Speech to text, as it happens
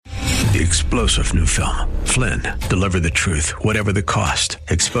The explosive new film, Flynn, deliver the truth, whatever the cost,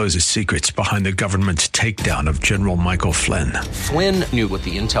 exposes secrets behind the government's takedown of General Michael Flynn. Flynn knew what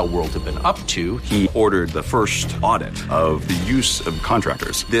the intel world had been up to. He ordered the first audit of the use of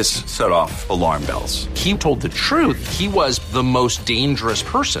contractors. This set off alarm bells. He told the truth. He was the most dangerous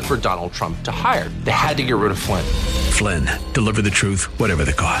person for Donald Trump to hire. They had to get rid of Flynn. Flynn, deliver the truth, whatever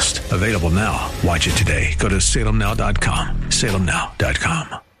the cost. Available now. Watch it today. Go to salemnow.com.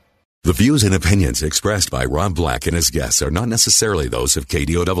 salemnow.com. The views and opinions expressed by Rob Black and his guests are not necessarily those of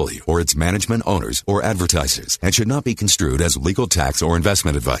KDOW or its management, owners, or advertisers and should not be construed as legal, tax, or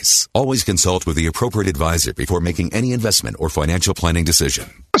investment advice. Always consult with the appropriate advisor before making any investment or financial planning decision.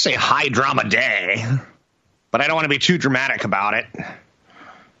 I say high drama day, but I don't want to be too dramatic about it.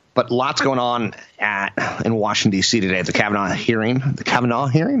 But lots going on in Washington, D.C. today. The Kavanaugh hearing. The Kavanaugh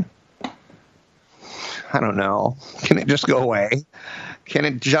hearing? I don't know. Can it just go away? Can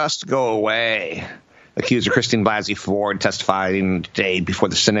it just go away? Accuser Christine Blasey Ford testifying today before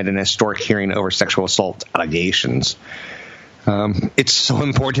the Senate in a historic hearing over sexual assault allegations. It's so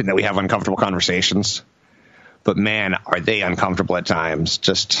important that we have uncomfortable conversations. But, man, are they uncomfortable at times.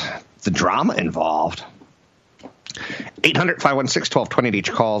 Just the drama involved. 800-516-1220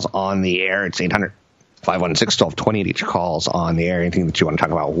 each calls on the air. It's 800-516-1220 each calls on the air. Anything that you want to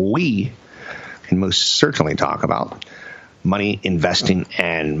talk about, we can most certainly talk about. Money, investing,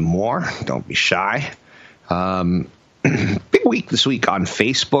 and more. Don't be shy. Big week this week on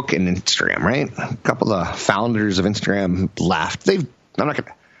Facebook and Instagram, right? A couple of founders of Instagram left.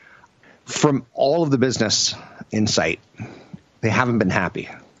 From all of the business insight, they haven't been happy.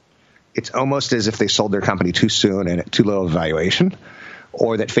 It's almost as if they sold their company too soon and at too low a valuation,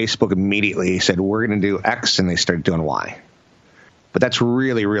 or that Facebook immediately said, we're going to do X, and they started doing Y. But that's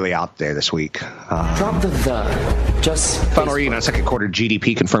really, really out there this week. Drop just final reading on second quarter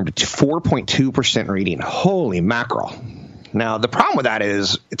GDP confirmed a 4.2% reading. Holy mackerel. Now, the problem with that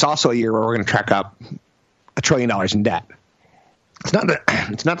is it's also a year where we're going to track up $1 trillion in debt.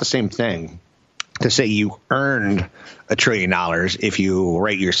 It's not the same thing to say you earned $1 trillion if you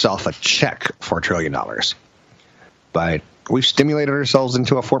write yourself a check for $1 trillion. But we've stimulated ourselves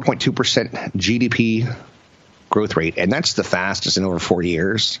into a 4.2% GDP growth rate, and that's the fastest in over 4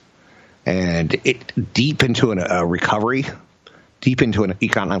 years. And it deep into a recovery, deep into an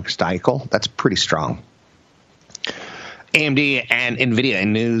economic cycle. That's pretty strong. AMD and NVIDIA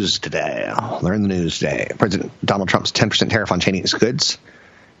in news today. Learn the news today. President Donald Trump's 10% tariff on Chinese goods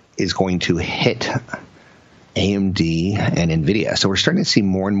is going to hit AMD and NVIDIA. So we're starting to see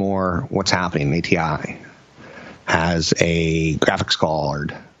more and more what's happening. ATI has a graphics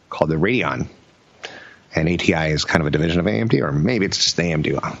card called the Radeon. And ATI is kind of a division of AMD, or maybe it's just the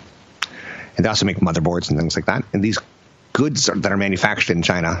AMD one. And they also make motherboards and things like that. And these goods that are manufactured in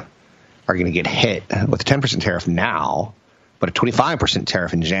China are going to get hit with a 10% tariff now, but a 25%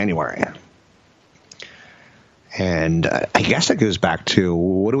 tariff in January. And I guess that goes back to,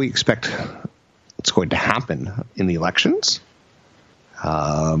 what do we expect what's going to happen in the elections?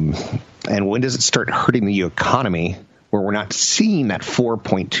 And when does it start hurting the economy where we're not seeing that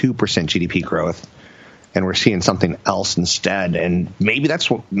 4.2% GDP growth? And we're seeing something else instead. And maybe that's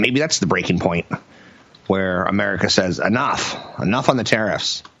the breaking point where America says, enough on the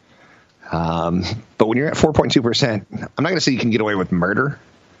tariffs. But when you're at 4.2%, I'm not going to say you can get away with murder,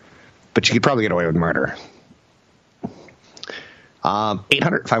 but you could probably get away with murder.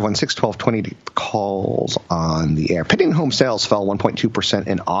 800-516-1220 calls on the air. Pending home sales fell 1.2%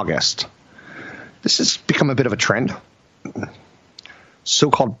 in August. This has become a bit of a trend.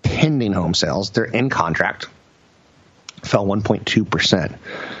 So-called pending home sales, they're in contract, fell 1.2%.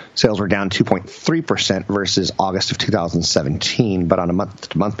 Sales were down 2.3% versus August of 2017, but on a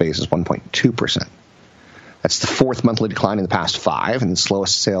month-to-month basis, 1.2%. That's the fourth monthly decline in the past 5 and the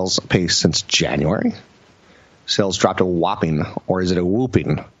slowest sales pace since January. Sales dropped a whopping, or is it a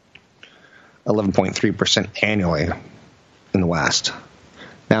whooping, 11.3% annually in the West.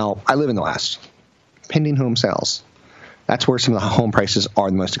 Now, I live in the West. Pending home sales. That's where some of the home prices are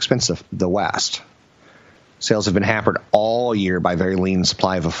the most expensive, the West. Sales have been hampered all year by very lean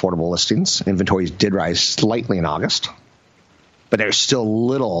supply of affordable listings. Inventories did rise slightly in August, but there's still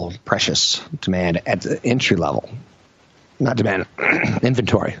little precious demand at the entry level. Not demand,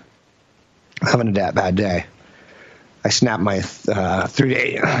 inventory. Having a bad day. I snapped my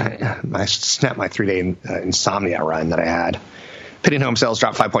 3-day insomnia run that I had. Pending home sales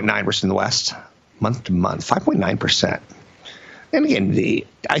dropped 5.9% in the West, month to month, 5.9%. And again,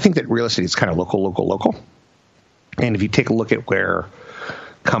 I think that real estate is kind of local. And if you take a look at where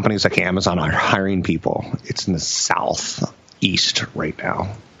companies like Amazon are hiring people, it's in the southeast right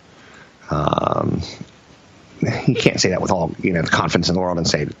now. You can't say that with all the confidence in the world and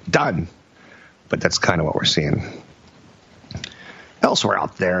say done, but that's kind of what we're seeing. Elsewhere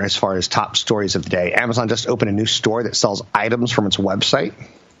out there, as far as top stories of the day, Amazon just opened a new store that sells items from its website.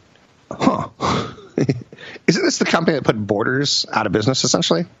 Huh. Isn't this the company that put Borders out of business,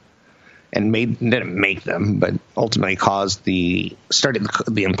 essentially? And didn't make them, but ultimately started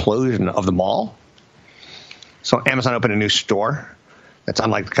the implosion of the mall. So Amazon opened a new store that's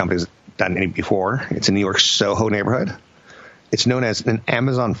unlike the company's done any before. It's in New York's Soho neighborhood. It's known as an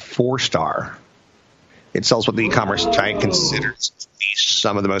Amazon 4-star. It sells what the e-commerce giant considers to be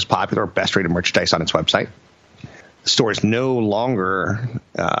some of the most popular, best-rated merchandise on its website. The store is no longer,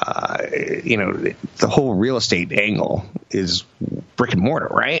 the whole real estate angle is brick and mortar,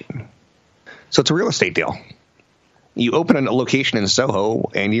 right? So it's a real estate deal. You open a location in Soho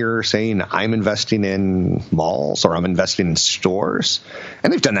and you're saying, I'm investing in malls or I'm investing in stores.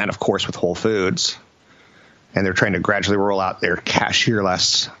 And they've done that, of course, with Whole Foods. And they're trying to gradually roll out their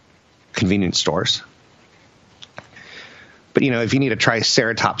cashier-less convenience stores. But, if you need a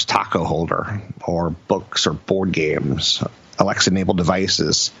Triceratops taco holder or books or board games, Alexa-enabled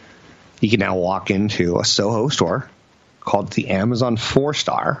devices, you can now walk into a Soho store called the Amazon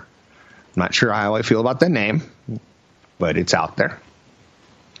 4-star. I'm not sure how I feel about the name, but it's out there.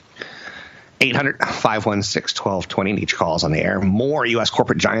 800-516-1220 each calls on the air. More U.S.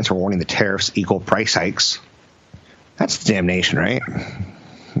 corporate giants are warning the tariffs equal price hikes. That's the damnation, right?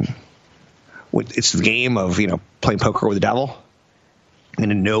 It's the game of, playing poker with the devil.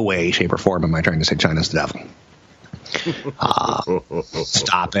 And in no way, shape, or form am I trying to say China's the devil.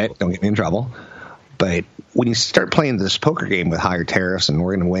 Stop it. Don't get me in trouble. But when you start playing this poker game with higher tariffs and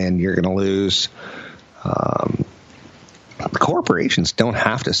we're going to win, you're going to lose, the corporations don't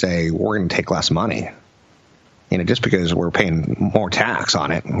have to say we're going to take less money. Just because we're paying more tax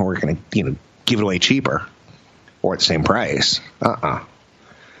on it, we're going to, give it away cheaper or at the same price.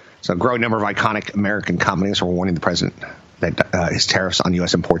 So a growing number of iconic American companies are warning the president that his tariffs on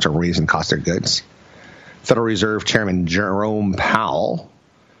U.S. imports are raising cost of goods. Federal Reserve Chairman Jerome Powell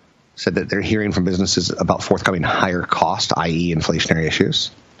said that they're hearing from businesses about forthcoming higher cost, i.e. inflationary issues.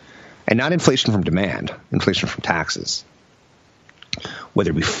 And not inflation from demand, inflation from taxes.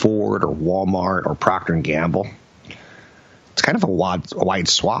 Whether it be Ford or Walmart or Procter & Gamble. It's kind of a wide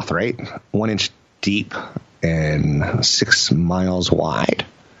swath, right? 1 inch deep and 6 miles wide.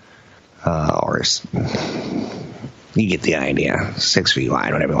 You get the idea. 6 feet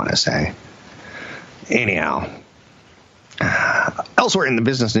wide, whatever you want to say. Anyhow, elsewhere in the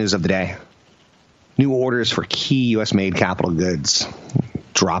business news of the day, new orders for key U.S.-made capital goods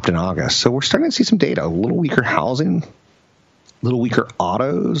dropped in August. So we're starting to see some data. A little weaker housing, a little weaker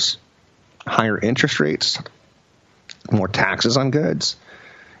autos, higher interest rates, more taxes on goods.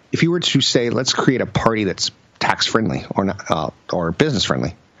 If you were to say, let's create a party that's tax-friendly or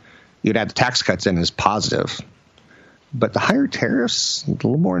business-friendly, you'd add the tax cuts in as positive. But the higher tariffs, a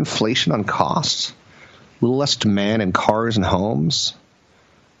little more inflation on costs, a little less demand in cars and homes.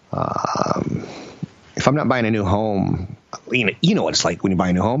 If I'm not buying a new home, you know what it's like when you buy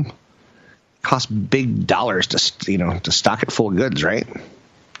a new home. It costs big dollars to stock it full of goods, right?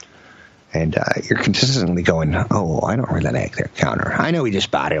 And you're consistently going, oh, I don't really like their counter. I know we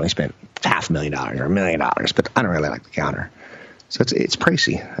just bought it and we spent $500,000 or $1 million, but I don't really like the counter. So it's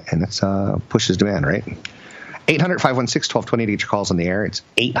pricey, and it's pushes demand, right? 800-516-1220 to get your calls on the air. It's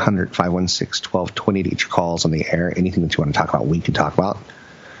 800-516-1220 to get your calls on the air. Anything that you want to talk about, we can talk about.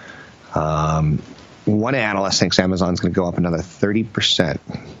 One analyst thinks Amazon's going to go up another 30%.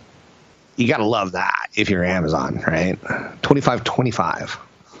 You got to love that if you're Amazon, right? $25.25.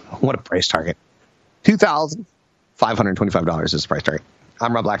 What a price target. $2,525 is the price target.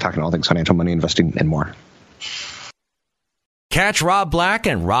 I'm Rob Black, talking all things financial, money, investing, and more. Catch Rob Black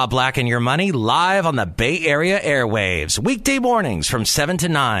and Rob Black and Your Money live on the Bay Area airwaves, weekday mornings from 7 to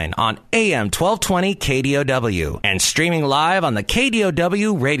 9 on AM 1220 KDOW and streaming live on the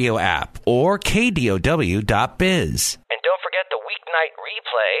KDOW radio app or KDOW.biz. And don't forget the weeknight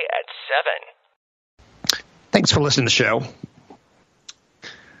replay at 7. Thanks for listening to the show.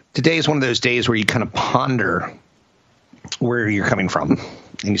 Today is one of those days where you kind of ponder where you're coming from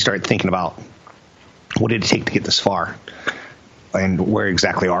and you start thinking about what did it take to get this far? And where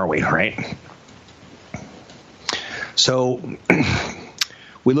exactly are we, right? So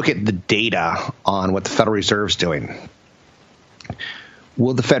we look at the data on what the Federal Reserve's doing.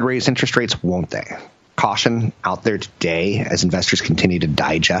 Will the Fed raise interest rates? Won't they? Caution out there today as investors continue to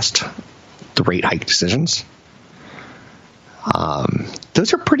digest the rate hike decisions.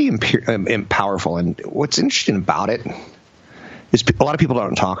 Those are pretty powerful. And what's interesting about it a lot of people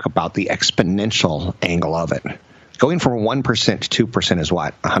don't talk about the exponential angle of it. Going from 1% to 2% is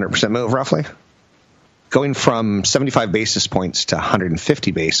what? 100% move, roughly? Going from 75 basis points to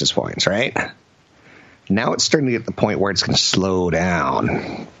 150 basis points, right? Now it's starting to get to the point where it's going to slow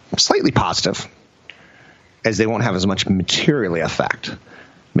down. Slightly positive, as they won't have as much material effect.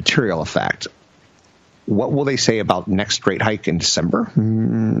 What will they say about next rate hike in December?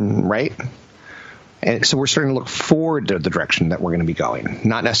 Right? And so we're starting to look forward to the direction that we're going to be going,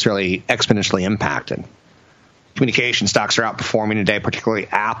 not necessarily exponentially impacted. Communication stocks are outperforming today, particularly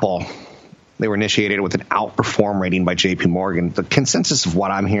Apple. They were initiated with an outperform rating by JP Morgan. The consensus of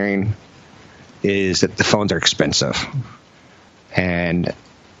what I'm hearing is that the phones are expensive. And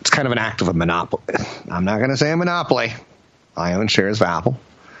it's kind of an act of a monopoly. I'm not going to say a monopoly. I own shares of Apple.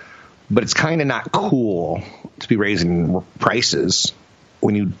 But it's kind of not cool to be raising prices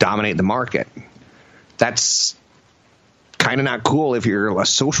when you dominate the market. That's kind of not cool if you're a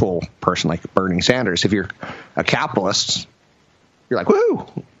social person like Bernie Sanders. If you're a capitalist, you're like, woo,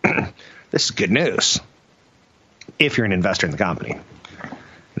 this is good news. If you're an investor in the company.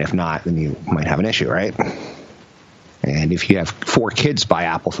 And if not, then you might have an issue, right? And if you have 4 kids buy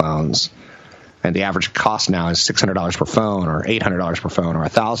Apple phones, and the average cost now is $600 per phone or $800 per phone or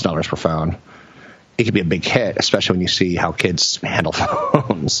 $1,000 per phone, it could be a big hit, especially when you see how kids handle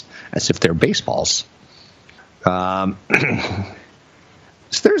phones as if they're baseballs. So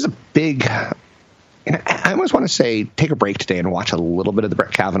there's a big, and I almost want to say, take a break today and watch a little bit of the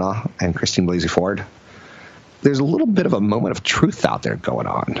Brett Kavanaugh and Christine Blasey Ford. There's a little bit of a moment of truth out there going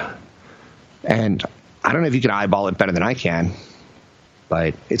on. And I don't know if you can eyeball it better than I can,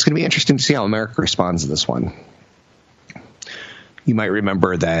 but it's going to be interesting to see how America responds to this one. You might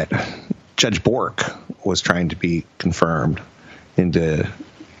remember that Judge Bork was trying to be confirmed into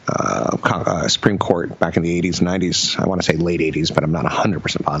Supreme Court back in the 80s and 90s. I want to say late 80s, but I'm not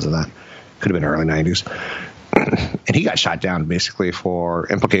 100% positive of that. Could have been early 90s. And he got shot down basically for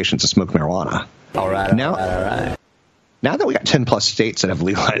implications of smoking marijuana. All right. Now that we got 10 plus states that have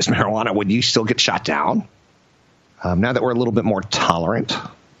legalized marijuana, would you still get shot down? Now that we're a little bit more tolerant,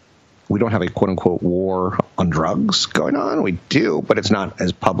 we don't have a quote-unquote war on drugs going on. We do, but it's not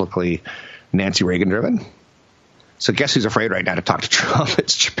as publicly Nancy Reagan-driven. So guess who's afraid right now to talk to Trump?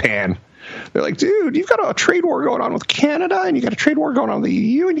 It's Japan. They're like, dude, you've got a trade war going on with Canada, and you got a trade war going on with the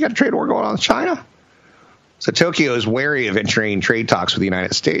EU, and you got a trade war going on with China. So Tokyo is wary of entering trade talks with the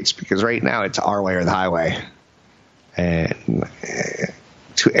United States because right now it's our way or the highway. And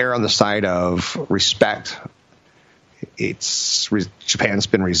to err on the side of respect, Japan's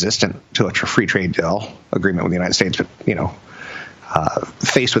been resistant to a free trade deal agreement with the United States, but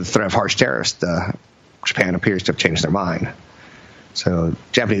faced with the threat of harsh tariffs, Japan appears to have changed their mind. So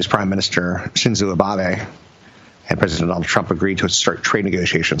Japanese Prime Minister Shinzo Abe and President Donald Trump agreed to start trade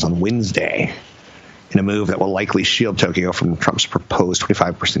negotiations on Wednesday in a move that will likely shield Tokyo from Trump's proposed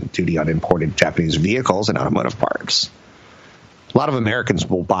 25% duty on imported Japanese vehicles and automotive parts. A lot of Americans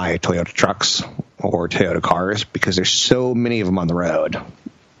will buy Toyota trucks or Toyota cars because there's so many of them on the road.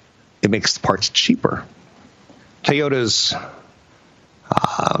 It makes the parts cheaper. Toyota's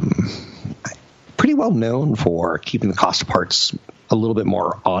pretty well known for keeping the cost of parts a little bit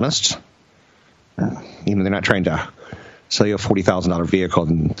more honest. They're not trying to sell you a $40,000 vehicle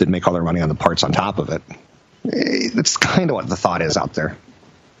and then make all their money on the parts on top of it. That's kind of what the thought is out there.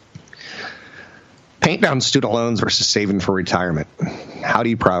 Paying down student loans versus saving for retirement. How do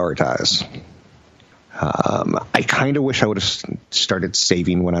you prioritize? I kind of wish I would have started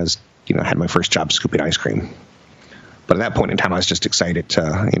saving when I was, had my first job scooping ice cream. But at that point in time, I was just excited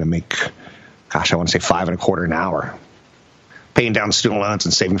to, make, I want to say $5.25 an hour. Paying down student loans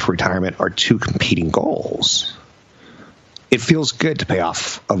and saving for retirement are two competing goals. It feels good to pay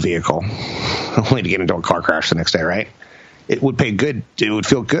off a vehicle, only to get into a car crash the next day, right? It would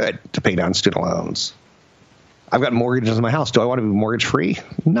feel good to pay down student loans. I've got mortgages in my house. Do I want to be mortgage free?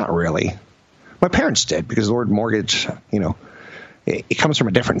 Not really. My parents did, because the word mortgage, it comes from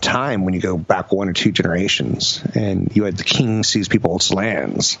a different time when you go back 1 or 2 generations, and you had the king seize people's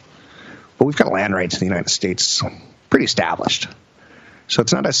lands. But we've got land rights in the United States pretty established. So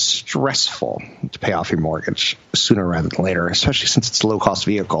it's not as stressful to pay off your mortgage sooner rather than later, especially since it's a low-cost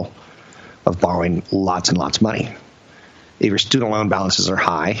vehicle of borrowing lots and lots of money. If your student loan balances are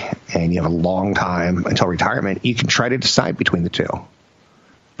high and you have a long time until retirement, you can try to decide between the two.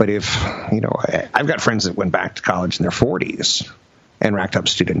 But if, I've got friends that went back to college in their 40s and racked up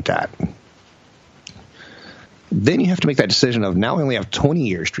student debt. Then you have to make that decision of now I only have 20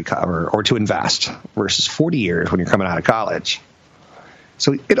 years to recover or to invest versus 40 years when you're coming out of college.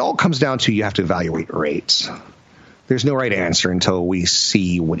 So it all comes down to you have to evaluate rates. There's no right answer until we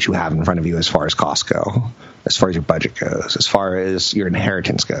see what you have in front of you as far as costs go, as far as your budget goes, as far as your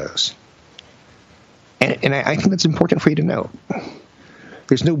inheritance goes. And I think that's important for you to know.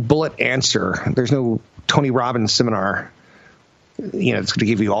 There's no bullet answer. There's no Tony Robbins seminar, that's going to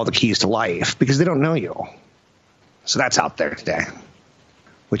give you all the keys to life, because they don't know you. So that's out there today.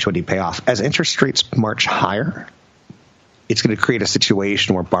 Which one do you pay off? As interest rates march higher, it's going to create a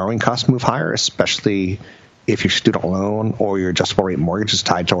situation where borrowing costs move higher, especially if your student loan or your adjustable rate mortgage is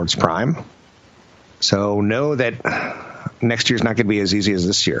tied towards prime. So know that next year's not going to be as easy as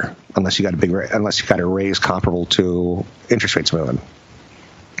this year, unless you got a raise comparable to interest rates moving.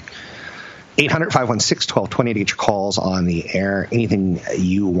 800-516-1220 to get your calls on the air. Anything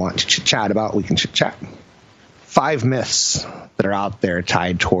you want to chit-chat about, we can chit-chat. 5 myths that are out there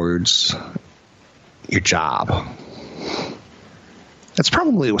tied towards your job. That's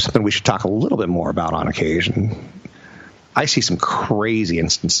probably something we should talk a little bit more about on occasion. I see some crazy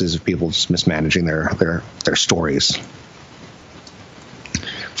instances of people just mismanaging their stories.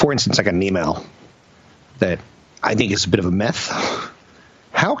 For instance, I got an email that I think is a bit of a myth.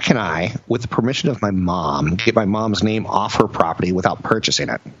 How can I, with the permission of my mom, get my mom's name off her property without purchasing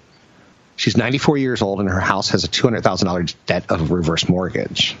it? She's 94 years old and her house has a $200,000 debt of reverse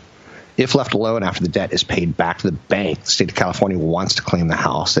mortgage. If left alone after the debt is paid back to the bank, the state of California wants to claim the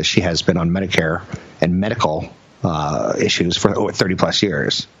house, as she has been on Medicare and medical issues for over 30-plus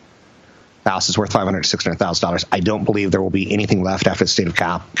years. The house is worth $500,000 to $600,000. I don't believe there will be anything left after the state of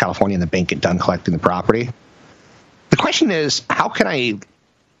California and the bank get done collecting the property. The question is, how can I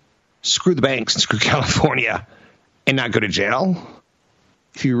screw the banks and screw California and not go to jail?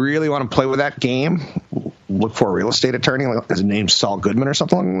 If you really want to play with that game, look for a real estate attorney. His name's Saul Goodman or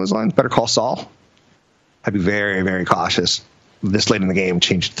something along those lines. Better call Saul. I'd be very, very cautious this late in the game,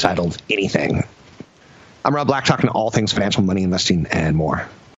 change the title of anything. I'm Rob Black, talking all things financial, money, investing, and more.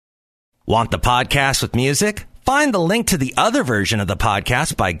 Want the podcast with music? Find the link to the other version of the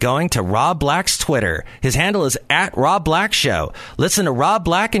podcast by going to Rob Black's Twitter. His handle is @RobBlackShow. Listen to Rob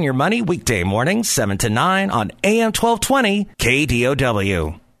Black and Your Money weekday mornings, 7 to 9 on AM 1220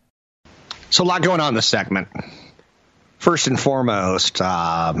 KDOW. So a lot going on in this segment. First and foremost,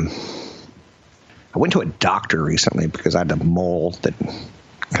 I went to a doctor recently because I had a mole that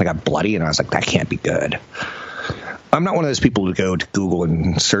kind of got bloody, and I was like, that can't be good. I'm not one of those people who go to Google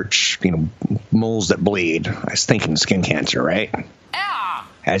and search, moles that bleed. I was thinking skin cancer, right? Yeah.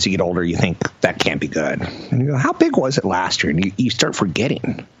 As you get older, you think that can't be good. And you go, how big was it last year? And you start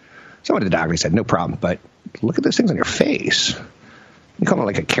forgetting. So I went to the doctor. He said, no problem, but look at those things on your face. You call it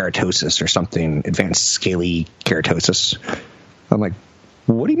like a keratosis or something, advanced scaly keratosis. I'm like,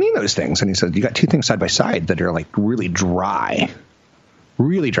 what do you mean those things? And he said, you got 2 things side by side that are like really dry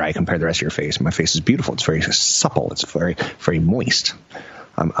compared to the rest of your face. My face is beautiful. It's very supple. It's very, very moist.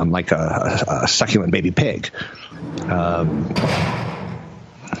 I'm like a succulent baby pig.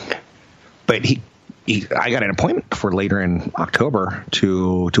 But I got an appointment for later in October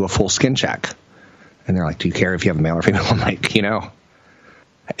to do a full skin check. And they're like, do you care if you have a male or female? I'm like,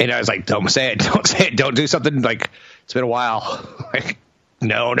 And I was like, don't say it. Don't do something like, it's been a while. Like,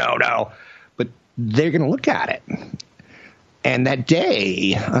 no. But they're going to look at it. And that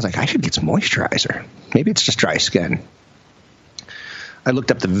day, I was like, I should get some moisturizer. Maybe it's just dry skin. I looked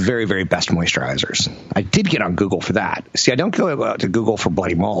up the very, very best moisturizers. I did get on Google for that. See, I don't go out to Google for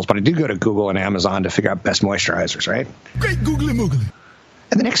bloody moles, but I do go to Google and Amazon to figure out best moisturizers, right? Great googly moogly.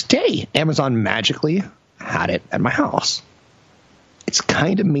 And the next day, Amazon magically had it at my house. It's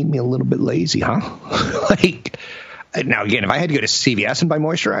kind of made me a little bit lazy, huh? Now, again, if I had to go to CVS and buy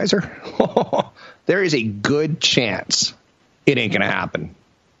moisturizer, there is a good chance it ain't going to happen.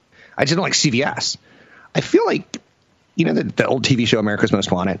 I just don't like CVS. I feel like, the old TV show America's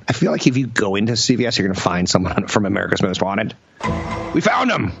Most Wanted? I feel like if you go into CVS, you're going to find someone from America's Most Wanted. We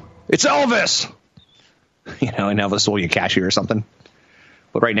found him. It's Elvis. And Elvis will be a cashier or something.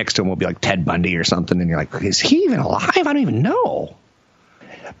 But right next to him will be like Ted Bundy or something. And you're like, is he even alive? I don't even know.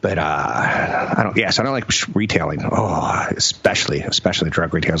 But I don't like retailing. Oh, especially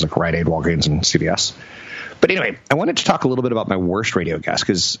drug retailers like Rite Aid, Walgreens, and CVS. But anyway, I wanted to talk a little bit about my worst radio guests,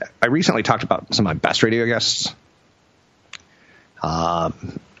 because I recently talked about some of my best radio guests. 2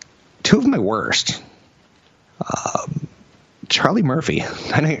 of my worst. Charlie Murphy.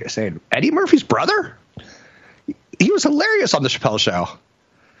 I know you're saying, Eddie Murphy's brother? He was hilarious on the Chappelle Show.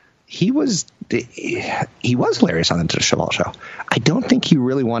 He was hilarious on the Chappelle Show. I don't think he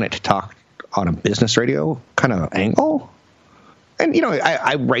really wanted to talk on a business radio kind of angle. And,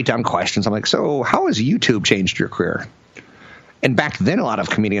 I write down questions. I'm like, so how has YouTube changed your career? And back then, a lot of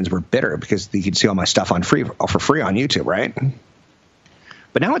comedians were bitter because you could see all my stuff for free on YouTube, right?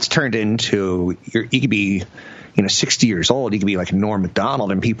 But now it's turned into you could be, 60 years old. You could be like Norm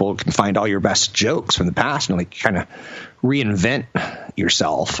Macdonald, and people can find all your best jokes from the past and like kind of reinvent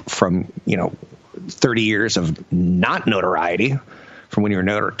yourself from 30 years of not notoriety from when you were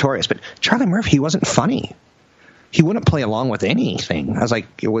notorious. But Charlie Murphy, he wasn't funny. He wouldn't play along with anything. I was like,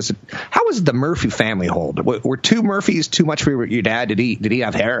 how was the Murphy family hold? Were two Murphys too much for your dad? Did he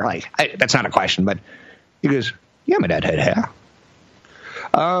have hair? Like, that's not a question, but he goes, yeah, my dad had hair.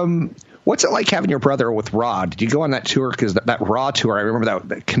 What's it like having your brother with Raw? Did you go on that tour? Because that Raw tour, I remember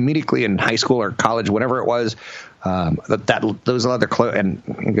that comedically in high school or college, whatever it was, those other and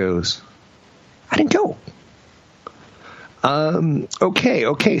he goes, I didn't go.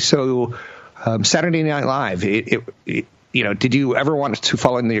 Okay. So, Saturday Night Live, did you ever want to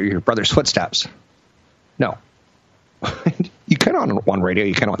follow in your brother's footsteps? No. You kind of on radio,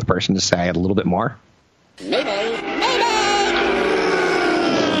 you kind of want the person to say it a little bit more. Mayday.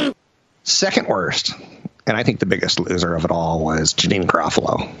 Second worst, and I think the biggest loser of it all was Janeane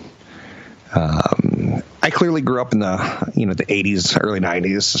Garofalo. I clearly grew up in the 80s, early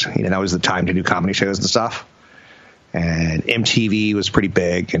 90s. That was the time to do comedy shows and stuff. And MTV was pretty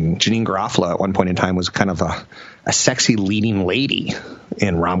big, and Janeane Garofalo at one point in time was kind of a sexy leading lady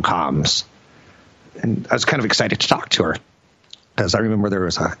in rom-coms. And I was kind of excited to talk to her, because I remember there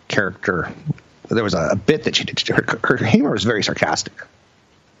was a bit that she did. Her humor was very sarcastic.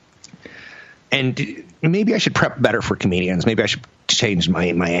 And maybe I should prep better for comedians. Maybe I should change my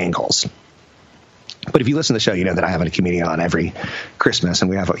angles. But if you listen to the show, you know that I have a comedian on every Christmas, and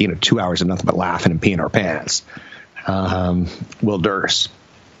we have 2 hours of nothing but laughing and peeing our pants. Will Durst.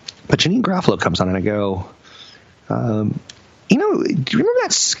 But Janeane Garofalo comes on, and I go, do you remember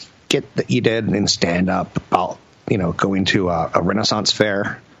that skit that you did in stand-up about, going to a Renaissance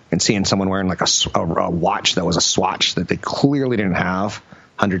fair and seeing someone wearing like a watch that was a swatch that they clearly didn't have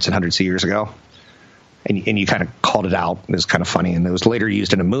hundreds and hundreds of years ago? And you kind of called it out. It was kind of funny, and it was later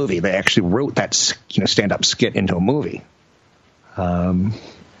used in a movie. They actually wrote that stand-up skit into a movie.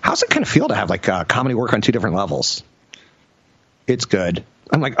 How's it kind of feel to have like comedy work on two different levels? It's good.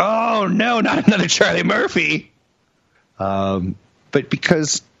 I'm like, oh no, not another Charlie Murphy. But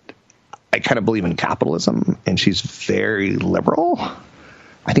because I kind of believe in capitalism, and she's very liberal,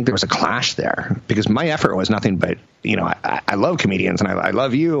 I think there was a clash there, because my effort was nothing but, I love comedians, and I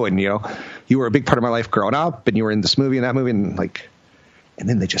love you, and, you were a big part of my life growing up, and you were in this movie and that movie, and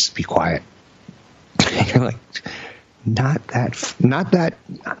then they just be quiet. You're like, not that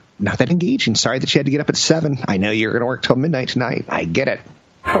engaging. Sorry that you had to get up at 7. I know you're going to work till midnight tonight. I get it.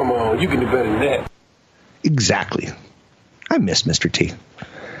 Come on, you can do better than that. Exactly. I miss Mr. T.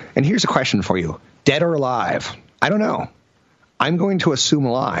 And here's a question for you. Dead or alive? I don't know. I'm going to assume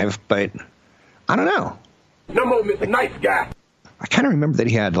alive, but I don't know. No more Mr. Nice Guy. I kind of remember that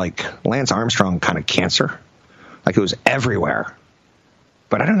he had like Lance Armstrong kind of cancer. Like it was everywhere.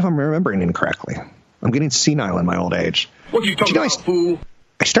 But I don't know if I'm remembering incorrectly. I'm getting senile in my old age. What you talking about, fool?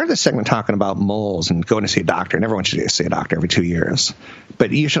 I started this segment talking about moles and going to see a doctor, and everyone should see a doctor every 2 years. But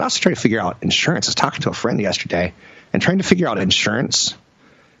you should also try to figure out insurance. I was talking to a friend yesterday and trying to figure out insurance.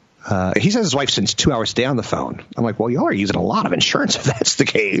 He says his wife spends 2 hours a day on the phone. I'm like, well, y'all are using a lot of insurance if that's the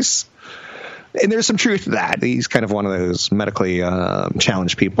case. And there's some truth to that. He's kind of one of those medically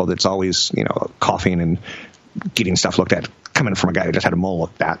challenged people that's always, coughing and getting stuff looked at, coming from a guy who just had a mole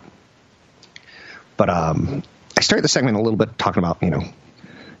looked at. But I started the segment a little bit talking about,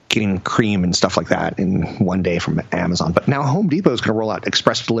 getting cream and stuff like that in one day from Amazon. But now Home Depot is going to roll out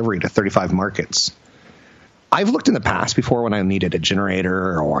express delivery to 35 markets. I've looked in the past before when I needed a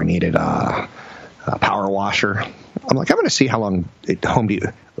generator or I needed a power washer. I'm like, I'm going to see how long Home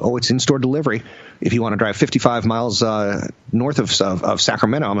Depot. Oh, it's in-store delivery. If you want to drive 55 miles north of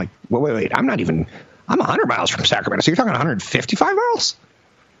Sacramento, I'm like, wait. I'm 100 miles from Sacramento. So you're talking 155 miles?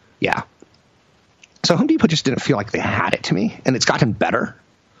 Yeah. So Home Depot just didn't feel like they had it to me, and it's gotten better.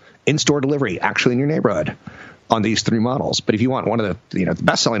 In-store delivery, actually in your neighborhood, on these 3 models. But if you want one of the the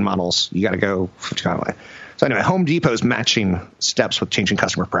best-selling models, you got to go 55 miles. So anyway, Home Depot's matching steps with changing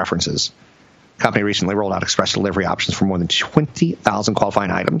customer preferences. The company recently rolled out express delivery options for more than 20,000 qualifying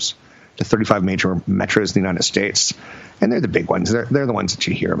items to 35 major metros in the United States. And they're the big ones. They're the ones that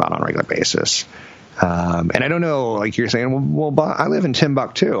you hear about on a regular basis. And I don't know, like you're saying, well, I live in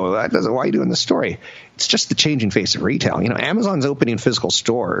Timbuktu. Why are you doing this story? It's just the changing face of retail. Amazon's opening physical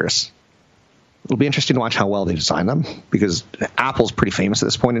stores. It'll be interesting to watch how well they design them, because Apple's pretty famous at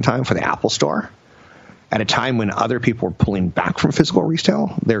this point in time for the Apple Store. At a time when other people were pulling back from physical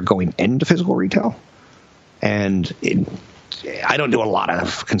retail, they're going into physical retail. And I don't do a lot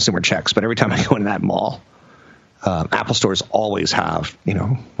of consumer checks, but every time I go into that mall, Apple stores always have,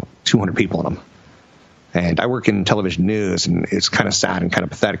 200 people in them. And I work in television news, and it's kind of sad and kind of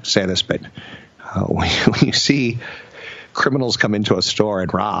pathetic to say this, but when you see criminals come into a store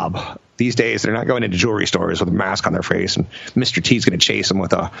and rob, these days they're not going into jewelry stores with a mask on their face, and Mr. T's going to chase them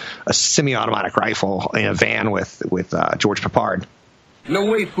with a semi-automatic rifle in a van with George Peppard. No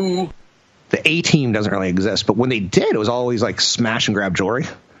way, fool. The A-Team doesn't really exist, but when they did, it was always like smash and grab jewelry.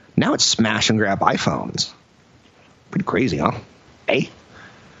 Now it's smash and grab iPhones. Pretty crazy, huh? Hey?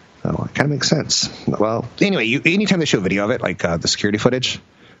 So it kind of makes sense. Well, anyway, anytime they show video of it, like the security footage,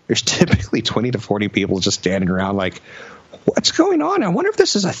 there's typically 20 to 40 people just standing around like, what's going on? I wonder if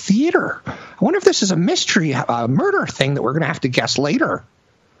this is a theater. I wonder if this is a mystery murder thing that we're going to have to guess later.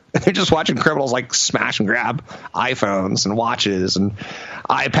 And they're just watching criminals like smash and grab iPhones and watches and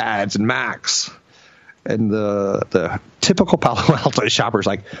iPads and Macs. And the typical Palo Alto shopper is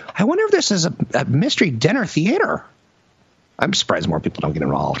like, I wonder if this is a mystery dinner theater. I'm surprised more people don't get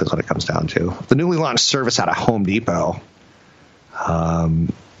involved is what it comes down to. The newly launched service out of Home Depot,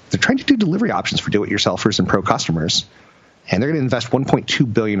 they're trying to do delivery options for do-it-yourselfers and pro customers. And they're going to invest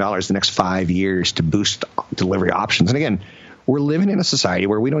 $1.2 billion the next 5 years to boost delivery options. And again, we're living in a society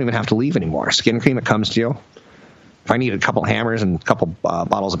where we don't even have to leave anymore. Skin cream, it comes to you. If I need a couple hammers and a couple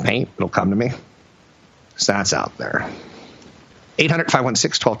bottles of paint, it'll come to me. So that's out there.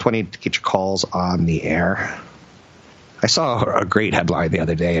 800-516-1220 to get your calls on the air. I saw a great headline the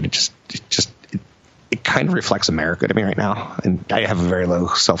other day, and it kind of reflects America to me right now. And I have a very low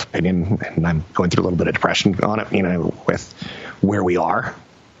self-opinion, and I'm going through a little bit of depression on it, with where we are.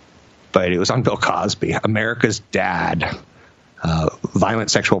 But it was on Bill Cosby, America's dad, violent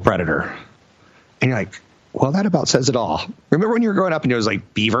sexual predator. And you're like, well, that about says it all. Remember when you were growing up and it was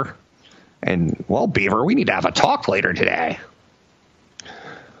like Beaver? And, well, Beaver, we need to have a talk later today.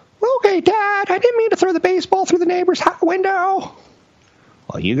 Okay, Dad, I didn't mean to throw the baseball through the neighbor's window.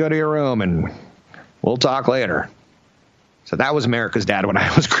 Well, you go to your room and we'll talk later. So that was America's dad when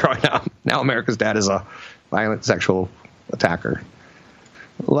I was growing up. Now America's dad is a violent sexual attacker.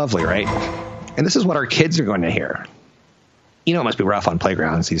 Lovely, right? And this is what our kids are going to hear. It must be rough on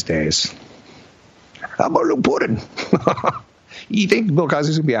playgrounds these days. How about a little pudding? You think Bill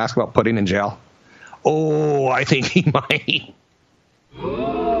Cosby's going to be asked about pudding in jail? Oh, I think he might.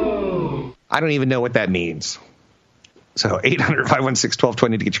 I don't even know what that means. So 800-516-1220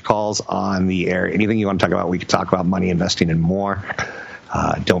 to get your calls on the air. Anything you want to talk about, we can talk about money, investing, and more.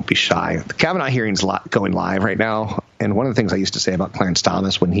 Don't be shy. The Kavanaugh hearing's going live right now. And one of the things I used to say about Clarence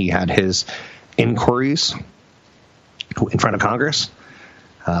Thomas when he had his inquiries in front of Congress,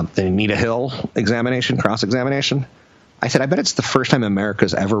 the Anita Hill examination, cross-examination, I said, I bet it's the first time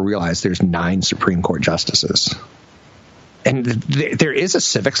America's ever realized there's 9 Supreme Court justices. And there is a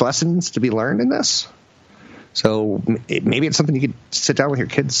civics lessons to be learned in this. So maybe it's something you could sit down with your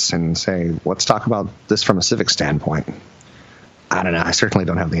kids and say, let's talk about this from a civics standpoint. I don't know. I certainly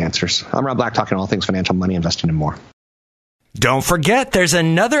don't have the answers. I'm Rob Black, talking all things financial, money, investing, and more. Don't forget, there's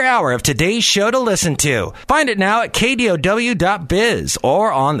another hour of today's show to listen to. Find it now at KDOW.biz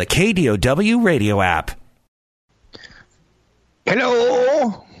or on the KDOW radio app.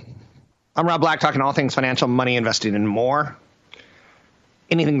 Hello. I'm Rob Black, talking all things financial, money, investing, and more.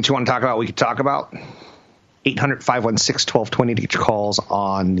 Anything that you want to talk about, we could talk about. 800-516-1220 to get your calls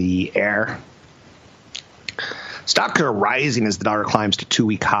on the air. Stocks are rising as the dollar climbs to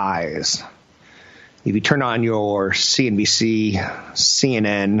 2-week highs. If you turn on your CNBC,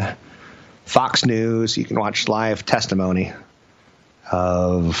 CNN, Fox News, you can watch live testimony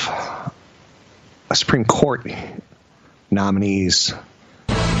of a Supreme Court nominees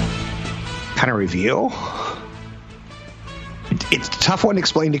kind of review. It's a tough one to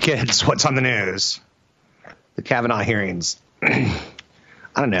explain to kids what's on the news. The Kavanaugh hearings. I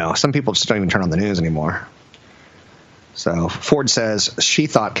don't know. Some people just don't even turn on the news anymore. So Ford says she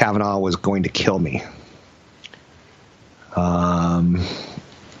thought Kavanaugh was going to kill me.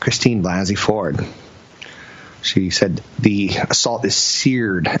 Christine Blasey Ford. She said the assault is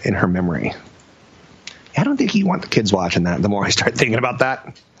seared in her memory. I don't think you want the kids watching that. The more I start thinking about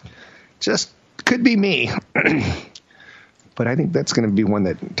that, just could be me. But I think that's going to be one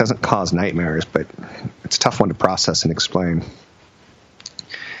that doesn't cause nightmares, but it's a tough one to process and explain.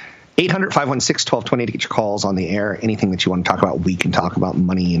 800-516-1220 to get your calls on the air. Anything that you want to talk about, we can talk about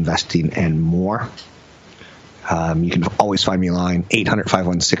money, investing, and more. You can always find me online,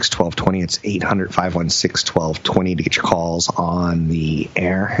 800-516-1220. It's 800-516-1220 to get your calls on the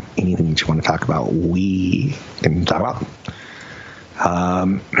air. Anything that you want to talk about, we can talk about.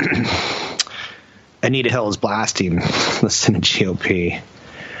 Anita Hill is blasting the Senate GOP.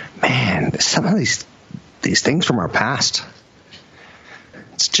 Man, some of these things from our past.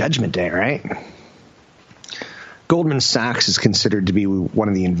 It's Judgment Day, right? Goldman Sachs is considered to be one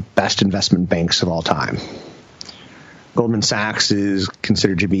of the best investment banks of all time. Goldman Sachs is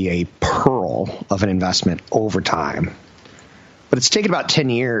considered to be a pearl of an investment over time. But it's taken about 10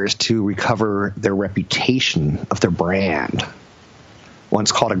 years to recover their reputation of their brand.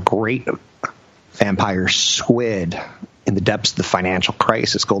 Once called a great vampire squid in the depths of the financial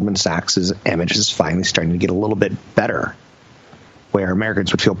crisis, Goldman Sachs' image is finally starting to get a little bit better, where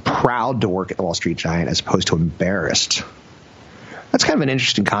Americans would feel proud to work at the Wall Street giant as opposed to embarrassed. That's kind of an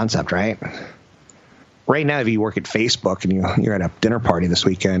interesting concept, right? Right now, if you work at Facebook and you're at a dinner party this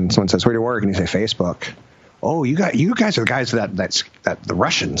weekend, someone says, "Where do you work?" and you say, "Facebook." "Oh, you guys are the guys that the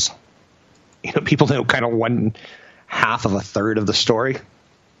Russians." You know, people know kind of 1/2 of a third of the story.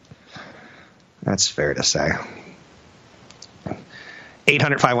 That's fair to say.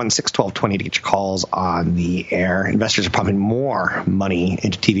 800-516-1220 to get your calls on the air. Investors are pumping more money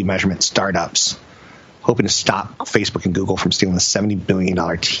into TV measurement startups, hoping to stop Facebook and Google from stealing the $70 billion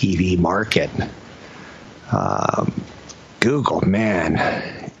TV market. Google,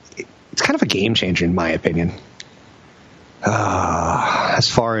 man, it's kind of a game changer in my opinion. As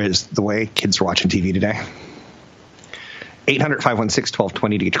far as the way kids are watching TV today.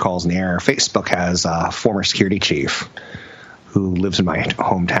 800-516-1220 to get your calls in the air. Facebook has a former security chief who lives in my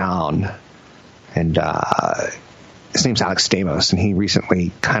hometown, and his name's Alex Stamos, and he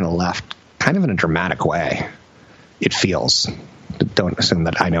recently kind of left kind of in a dramatic way, it feels. Don't assume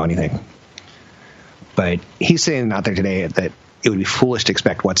that I know anything. But he's saying out there today that it would be foolish to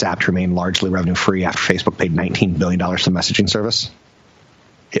expect WhatsApp to remain largely revenue-free after Facebook paid $19 billion to the messaging service.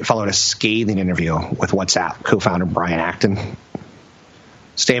 It followed a scathing interview with WhatsApp co-founder Brian Acton.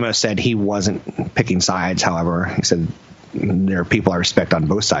 Stamos said he wasn't picking sides, however. He said there are people I respect on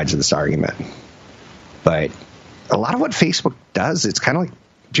both sides of this argument. But a lot of what Facebook does, it's kind of like,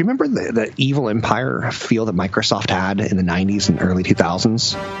 do you remember the evil empire feel that Microsoft had in the 90s and early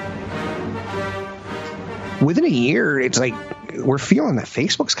 2000s? Within a year, it's like we're feeling that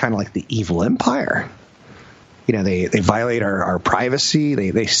Facebook's kind of like the evil empire. You know, they violate our privacy.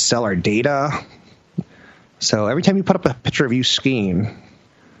 They sell our data. So every time you put up a picture of you skiing,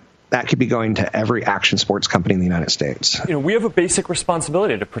 that could be going to every action sports company in the United States. You know, we have a basic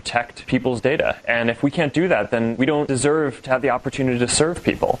responsibility to protect people's data. And if we can't do that, then we don't deserve to have the opportunity to serve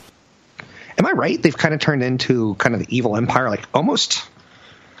people. Am I right? They've kind of turned into kind of the evil empire, like almost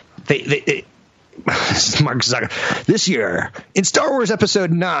they Mark Zuckerberg. This year, in Star Wars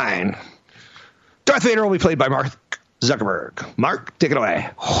Episode 9, Darth Vader will be played by Mark Zuckerberg. Mark, take it away.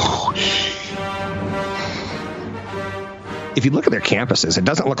 If you look at their campuses, it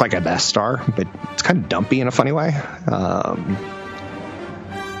doesn't look like a Death Star, but it's kind of dumpy in a funny way.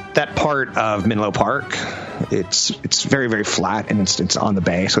 That part of Menlo Park, it's very, very flat, and it's on the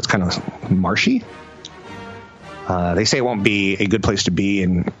bay, so it's kind of marshy. They say it won't be a good place to be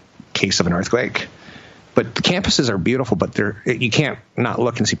in case of an earthquake. But the campuses are beautiful, but you can't not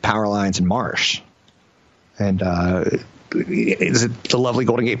look and see power lines and marsh. And is it the lovely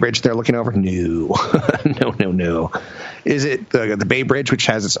Golden Gate Bridge they're looking over? No. No. Is it the Bay Bridge, which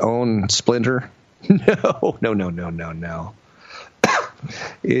has its own splinter? No.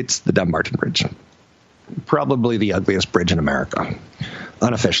 It's the Dumbarton Bridge. Probably the ugliest bridge in America.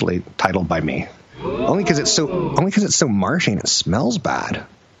 Unofficially titled by me. Only because it's so marshy and it smells bad.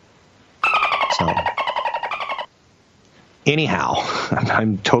 So, anyhow,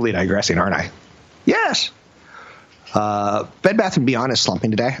 I'm totally digressing, aren't I? Yes. Bed Bath & Beyond is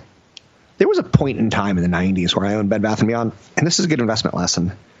slumping today. There was a point in time in the 90s where I owned Bed Bath & Beyond, and this is a good investment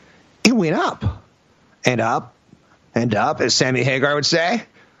lesson. It went up and up and up, as Sammy Hagar would say.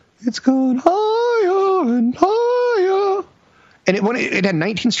 It's gone higher and higher. And it had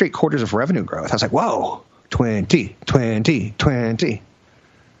 19 straight quarters of revenue growth. I was like, whoa, 20.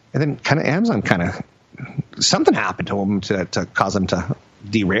 And then kind of Amazon something happened to them to cause them to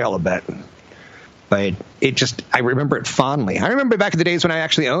derail a bit. But I remember it fondly. I remember back in the days when I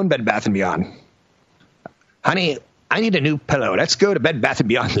actually owned Bed Bath & Beyond. Honey, I need a new pillow. Let's go to Bed Bath &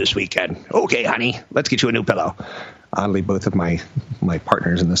 Beyond this weekend. Okay, honey, let's get you a new pillow. Oddly, both of my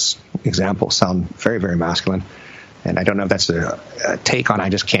partners in this example sound very, very masculine. And I don't know if that's a take on I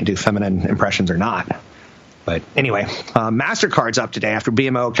just can't do feminine impressions or not. But anyway, MasterCard's up today after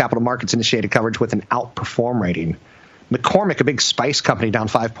BMO Capital Markets initiated coverage with an outperform rating. McCormick, a big spice company, down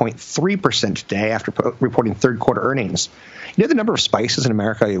 5.3% today after reporting third quarter earnings. You know the number of spices in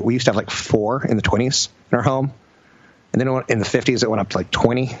America? We used to have like 4 in the 20s in our home. And then in the 50s, it went up to like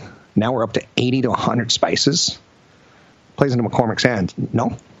 20. Now we're up to 80 to 100 spices. Plays into McCormick's hands.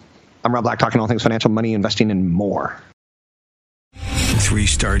 No. I'm Rob Black, talking all things financial, money, investing, and more.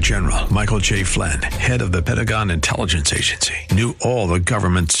 3-star General Michael J. Flynn, head of the Pentagon Intelligence Agency, knew all the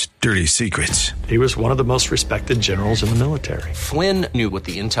government's dirty secrets. He was one of the most respected generals in the military. Flynn knew what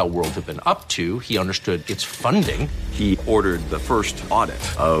the intel world had been up to. He understood its funding. He ordered the first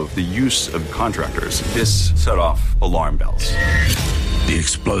audit of the use of contractors. This set off alarm bells. The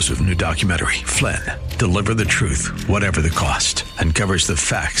explosive new documentary, Flynn, Deliver the Truth, Whatever the Cost, uncovers the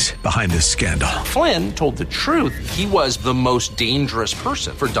facts behind this scandal. Flynn told the truth. He was the most dangerous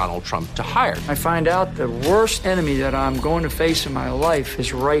person for Donald Trump to hire. I find out the worst enemy that I'm going to face in my life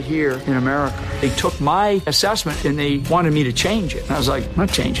is right here in America. They took my assessment and they wanted me to change it. And I was like, I'm not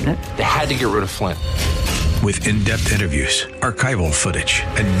changing it. They had to get rid of Flynn. With in-depth interviews, archival footage,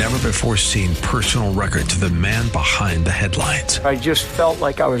 and never-before-seen personal records of the man behind the headlines. I just felt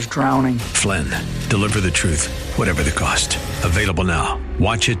like I was drowning. Flynn, Deliver the Truth, Whatever the Cost. Available now.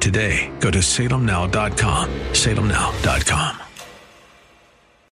 Watch it today. Go to salemnow.com. salemnow.com.